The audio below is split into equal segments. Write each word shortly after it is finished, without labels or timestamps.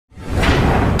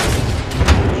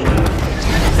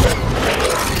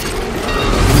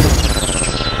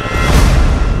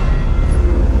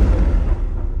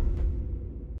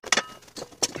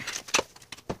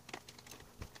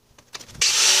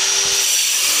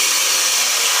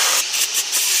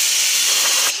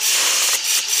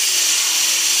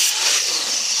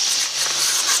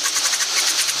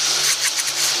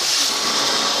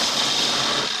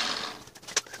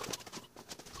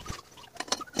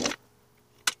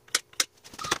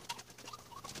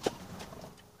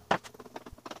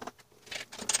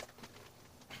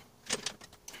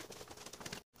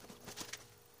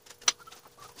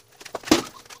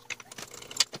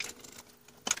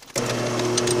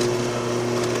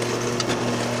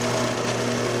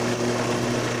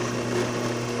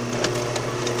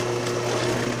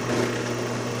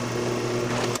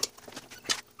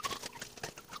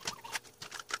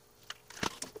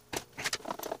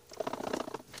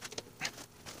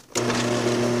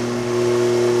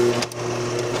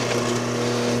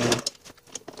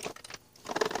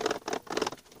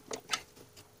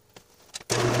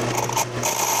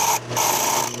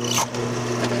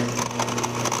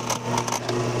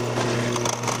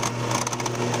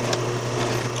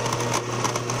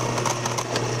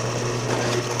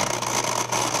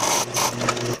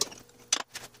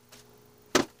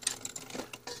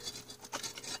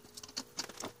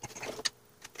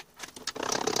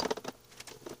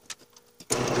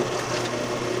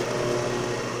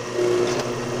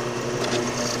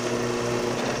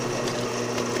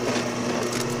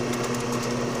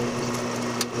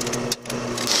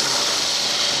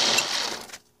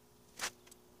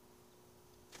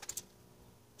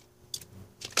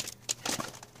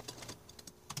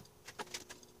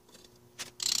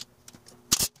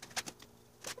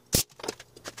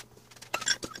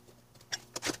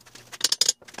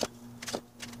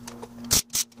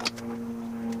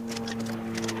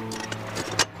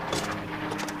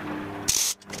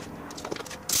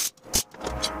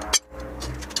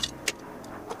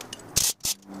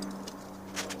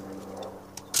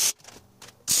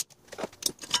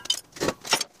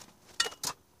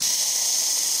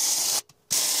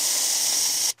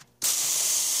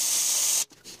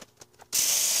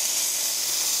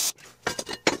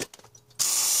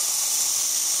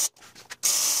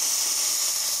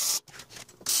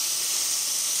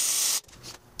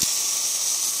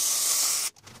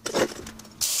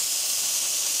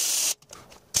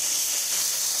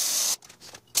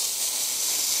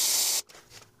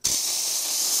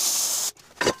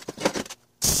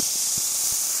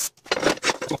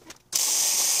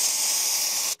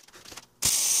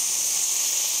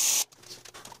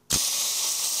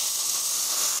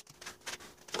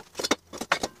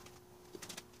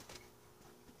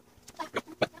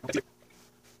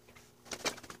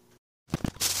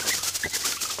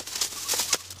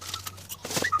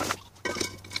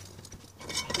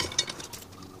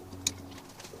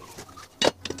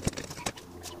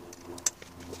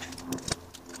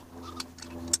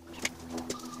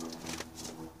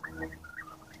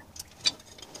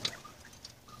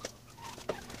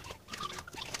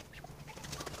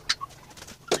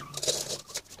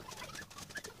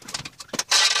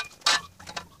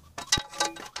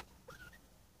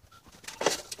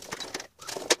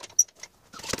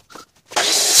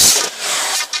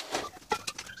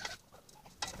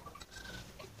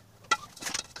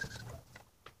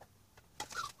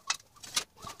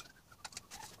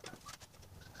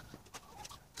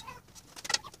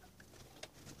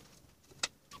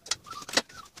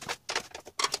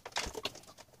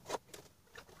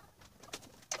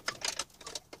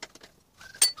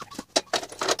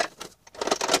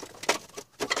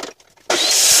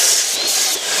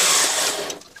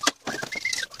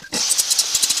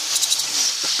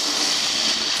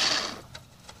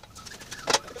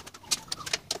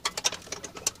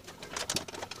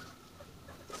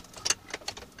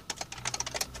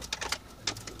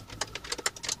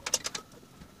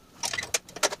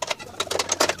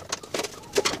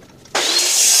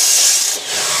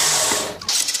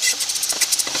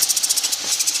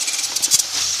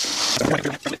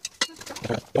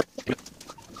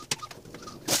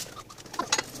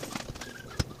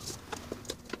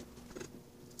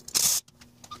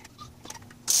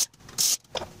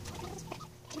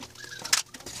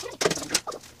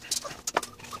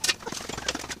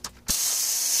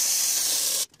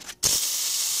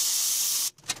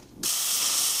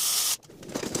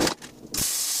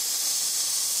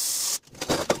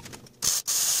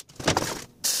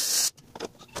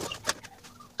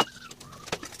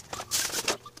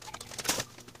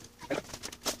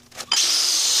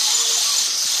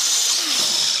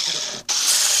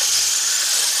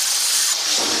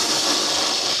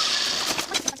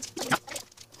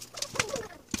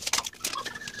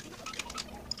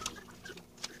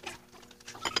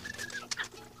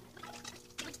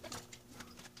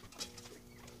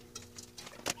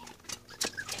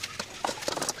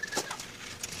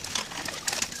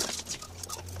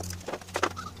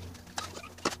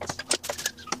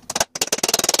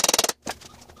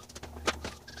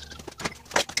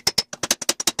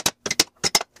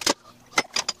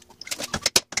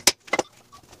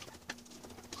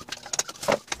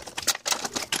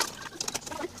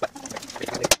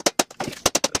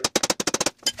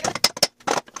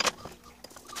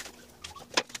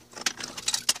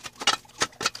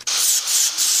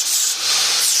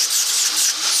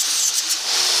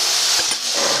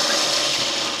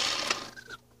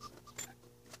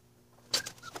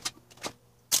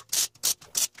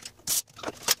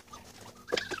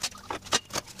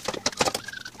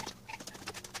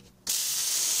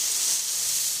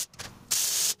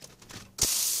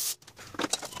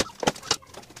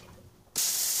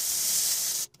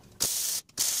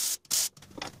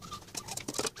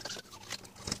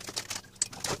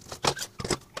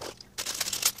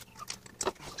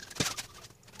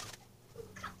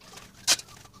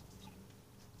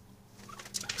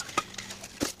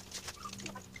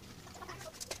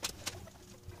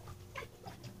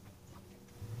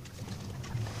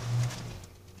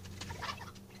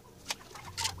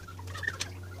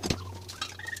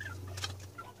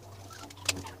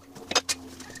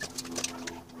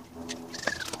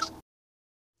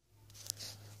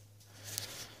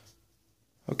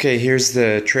Okay, here's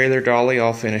the trailer dolly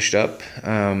all finished up.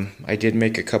 I did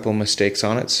make a couple mistakes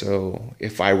on it, so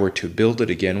if I were to build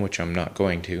it again, which I'm not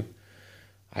going to,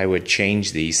 I would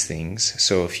change these things.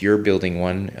 So if you're building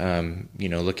one,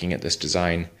 looking at this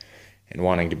design and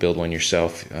wanting to build one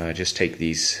yourself, just take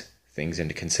these things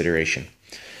into consideration.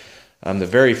 The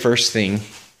very first thing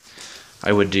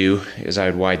I would do is I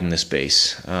would widen this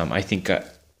base. I think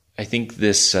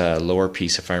this lower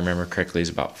piece, if I remember correctly, is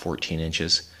about 14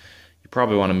 inches. You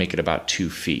probably want to make it about 2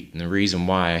 feet. And the reason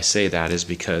why I say that is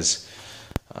because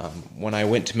when I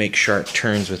went to make sharp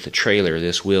turns with the trailer,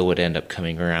 this wheel would end up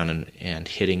coming around and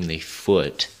hitting the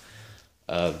foot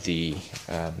of the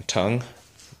tongue.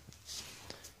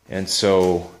 And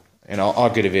so,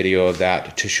 I'll get a video of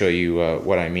that to show you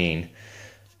what I mean.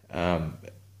 And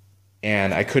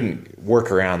I couldn't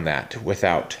work around that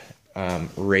without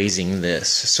raising this.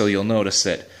 So you'll notice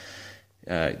that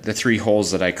the 3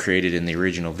 holes that I created in the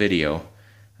original video,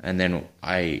 and then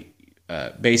I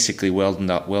basically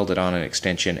welded on an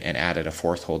extension and added a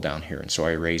 4th hole down here, and so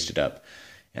I raised it up.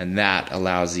 And that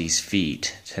allows these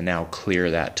feet to now clear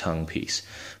that tongue piece.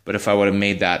 But if I would have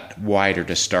made that wider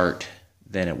to start,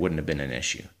 then it wouldn't have been an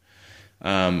issue.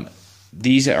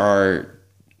 These are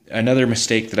another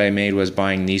mistake that I made was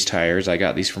buying these tires. I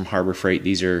got these from Harbor Freight.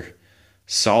 These are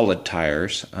solid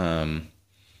tires.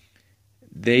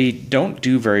 They don't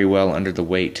do very well under the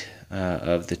weight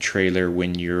of the trailer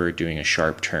when you're doing a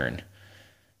sharp turn.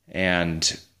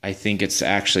 And I think it's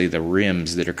actually the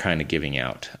rims that are kind of giving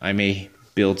out. I may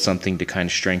build something to kind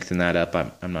of strengthen that up.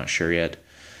 I'm not sure yet.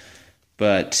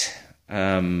 But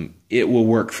it will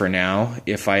work for now.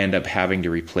 If I end up having to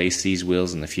replace these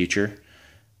wheels in the future,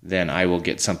 then I will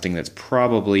get something that's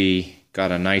probably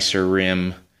got a nicer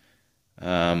rim.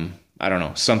 I don't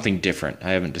know, something different.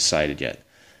 I haven't decided yet,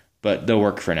 but they'll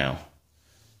work for now.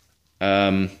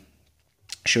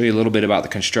 Show you a little bit about the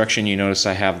construction. You notice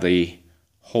I have the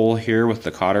hole here with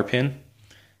the cotter pin,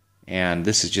 and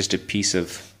this is just a piece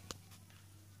of,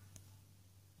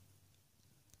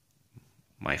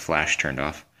 my flash turned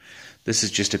off. This is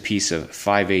just a piece of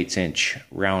 5/8 inch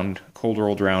round, cold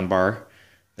rolled round bar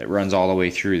that runs all the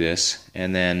way through this.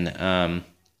 And then,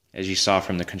 as you saw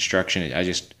from the construction, I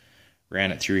just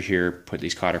ran it through here, put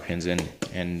these cotter pins in,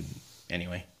 and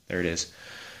anyway, there it is.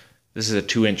 This is a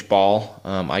 2-inch ball.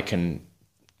 I can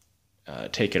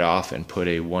take it off and put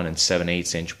a 1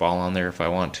 7/8 inch ball on there if I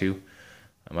want to.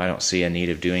 I don't see a need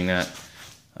of doing that.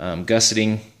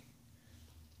 Gusseting,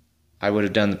 I would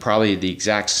have done probably the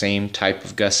exact same type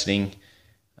of gusseting,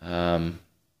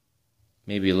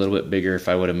 maybe a little bit bigger if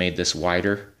I would have made this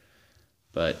wider,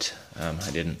 but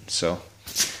I didn't. So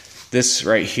this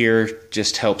right here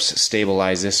just helps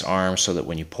stabilize this arm so that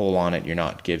when you pull on it, you're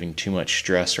not giving too much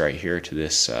stress right here to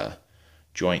this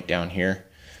joint down here.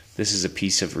 This is a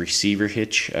piece of receiver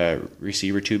hitch,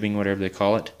 receiver tubing, whatever they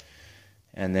call it.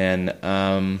 And then,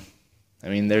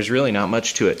 there's really not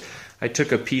much to it. I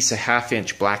took a piece of 1/2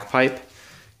 inch black pipe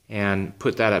and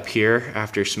put that up here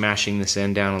after smashing this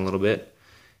end down a little bit.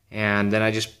 And then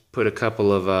I just put a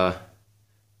couple of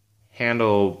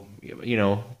handle,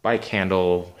 bike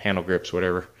handle grips,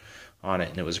 whatever, on it,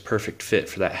 and it was a perfect fit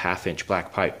for that 1/2 inch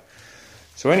black pipe.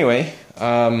 So anyway,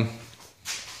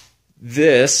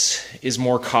 this is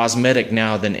more cosmetic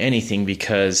now than anything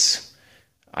because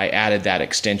I added that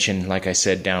extension, like I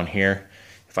said, down here.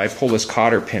 If I pull this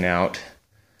cotter pin out,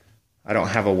 I don't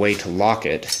have a way to lock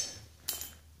it.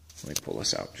 Let me pull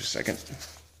this out just a second.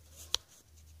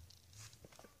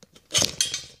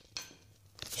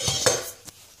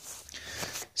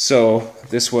 So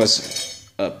this was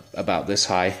up about this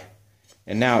high,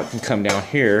 and now it can come down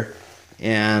here,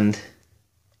 and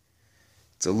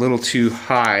it's a little too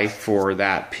high for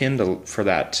that pin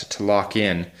to lock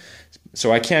in.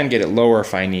 So I can get it lower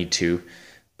if I need to,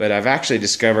 but I've actually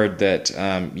discovered that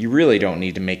you really don't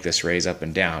need to make this raise up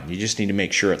and down. You just need to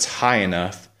make sure it's high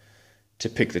enough to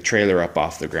pick the trailer up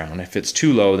off the ground. If it's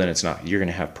too low, then it's not. You're going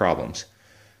to have problems.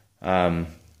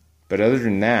 But other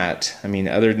than that,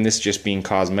 other than this just being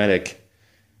cosmetic,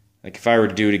 like if I were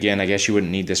to do it again, I guess you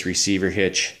wouldn't need this receiver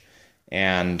hitch,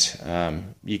 and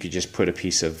you could just put a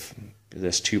piece of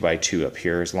this 2x2 up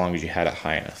here as long as you had it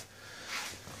high enough.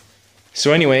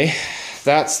 So anyway,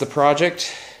 that's the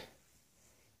project.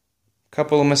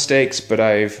 Couple of mistakes, but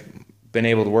I've been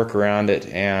able to work around it,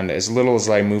 and as little as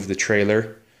I move the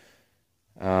trailer,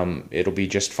 it'll be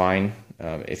just fine.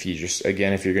 If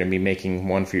you're going to be making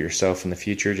one for yourself in the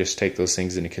future, just take those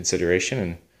things into consideration,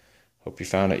 and hope you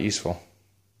found it useful.